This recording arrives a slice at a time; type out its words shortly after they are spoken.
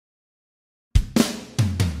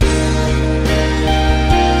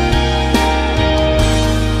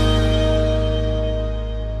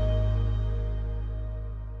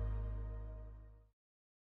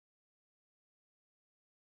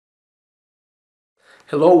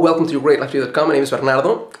Hello, welcome to YourGreatLifeToo.com. My name is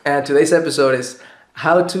Bernardo, and today's episode is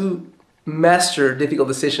how to master difficult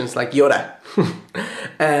decisions like Yoda.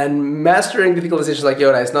 And mastering difficult decisions like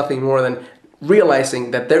Yoda is nothing more than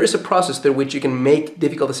realizing that there is a process through which you can make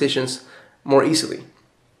difficult decisions more easily.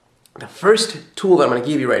 The first tool that I'm going to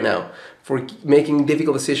give you right now for making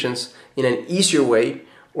difficult decisions in an easier way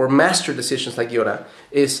or master decisions like Yoda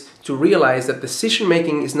is to realize that decision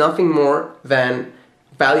making is nothing more than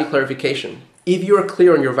value clarification. If you are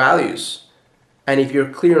clear on your values, and if you're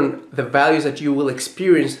clear on the values that you will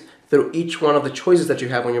experience through each one of the choices that you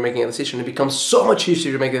have when you're making a decision, it becomes so much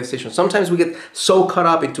easier to make a decision. Sometimes we get so caught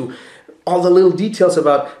up into all the little details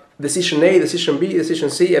about decision A, decision B,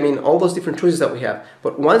 decision C, all those different choices that we have.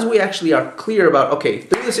 But once we actually are clear about, okay,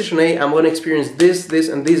 through decision A, I'm going to experience this, this,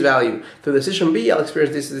 and this value. Through decision B, I'll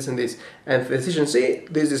experience this, this, and this. And for decision C,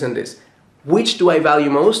 this, this, and this. Which do I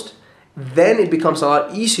value most? Then it becomes a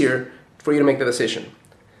lot easier for you to make the decision.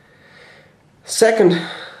 Second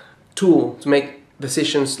tool to make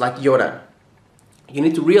decisions like Yoda, you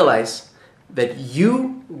need to realize that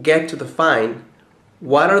you get to define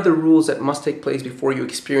what are the rules that must take place before you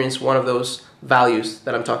experience one of those values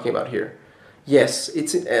that I'm talking about here. Yes,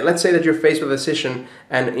 let's say that you're faced with a decision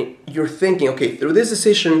and you're thinking, okay, through this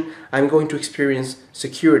decision, I'm going to experience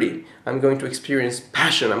security. I'm going to experience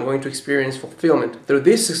passion. I'm going to experience fulfillment. Through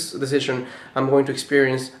this decision, I'm going to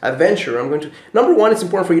experience adventure. Number one, it's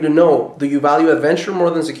important for you to know, do you value adventure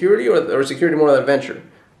more than security or security more than adventure?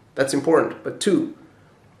 That's important. But two,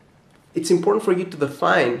 it's important for you to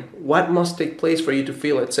define what must take place for you to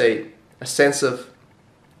feel, let's say, a sense of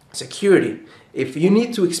security. If you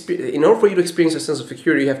need to in order for you to experience a sense of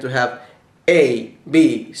security, you have to have A,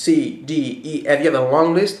 B, C, D, E. If you have a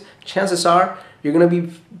long list, chances are you're going to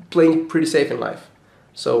be playing pretty safe in life.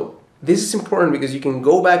 So this is important because you can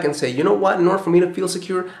go back and say, you know what, in order for me to feel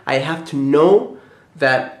secure, I have to know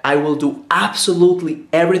that I will do absolutely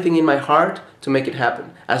everything in my heart to make it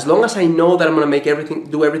happen. As long as I know that I'm going to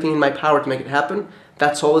do everything in my power to make it happen,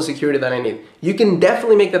 that's all the security that I need. You can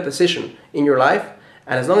definitely make that decision in your life.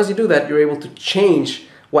 And as long as you do that, you're able to change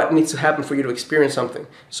what needs to happen for you to experience something.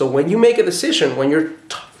 So when you make a decision, when you're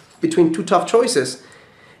between two tough choices,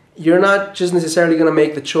 you're not just necessarily going to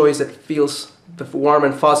make the choice that feels warm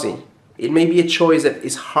and fuzzy. It may be a choice that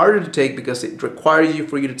is harder to take because it requires you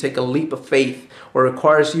for you to take a leap of faith or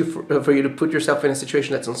requires you for you to put yourself in a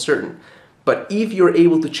situation that's uncertain. But if you're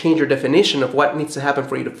able to change your definition of what needs to happen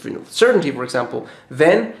for you to feel certainty, for example,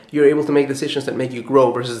 then you're able to make decisions that make you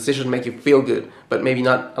grow versus decisions that make you feel good, but maybe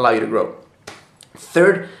not allow you to grow.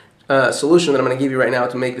 Third solution that I'm going to give you right now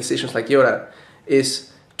to make decisions like Yoda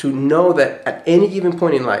is to know that at any given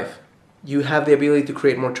point in life, you have the ability to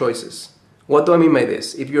create more choices. What do I mean by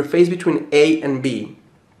this? If you're faced between A and B,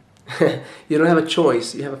 you don't have a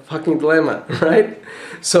choice, you have a fucking dilemma, right?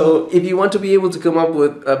 So if you want to be able to come up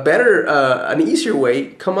with a better, an easier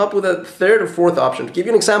way, come up with a third or fourth option. To give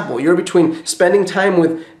you an example, you're between spending time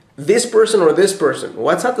with this person or this person.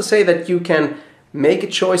 Well, that's not to say that you can make a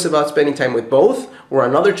choice about spending time with both, or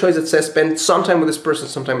another choice that says spend some time with this person,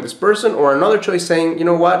 some time with this person, or another choice saying, you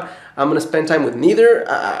know what, I'm going to spend time with neither.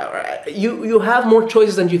 You have more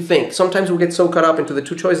choices than you think. Sometimes we get so caught up into the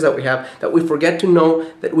two choices that we have that we forget to know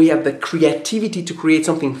that we have the creativity to create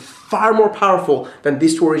something far more powerful than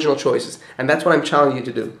these two original choices. And that's what I'm challenging you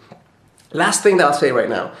to do. Last thing that I'll say right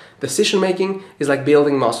now, decision making is like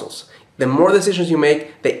building muscles. The more decisions you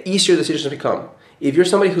make, the easier decisions become. If you're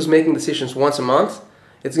somebody who's making decisions once a month,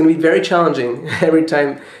 it's going to be very challenging every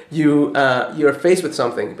time you're faced with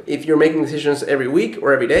something. If you're making decisions every week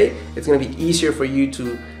or every day, it's going to be easier for you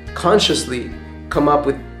to consciously come up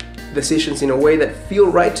with decisions in a way that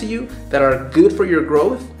feel right to you, that are good for your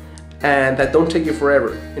growth, and that don't take you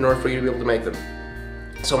forever in order for you to be able to make them.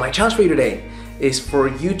 So my challenge for you today is for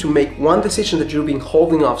you to make one decision that you've been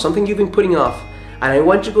holding off, something you've been putting off. And I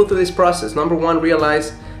want you to go through this process. Number one,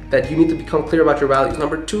 realize that you need to become clear about your values.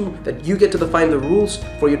 Number two, that you get to define the rules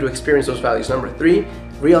for you to experience those values. Number three,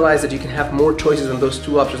 realize that you can have more choices than those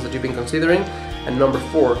two options that you've been considering. And number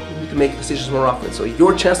four, you need to make decisions more often. So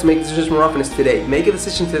your chance to make decisions more often is today. Make a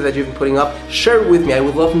decision today that you've been putting up. Share it with me. I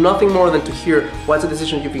would love nothing more than to hear what's a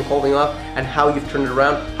decision you've been holding off and how you've turned it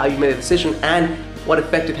around, how you made a decision, and what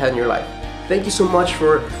effect it had in your life. Thank you so much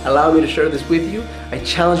for allowing me to share this with you. I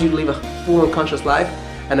challenge you to live a full and conscious life,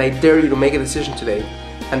 and I dare you to make a decision today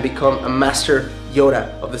and become a master Yoda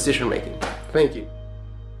of decision making. Thank you.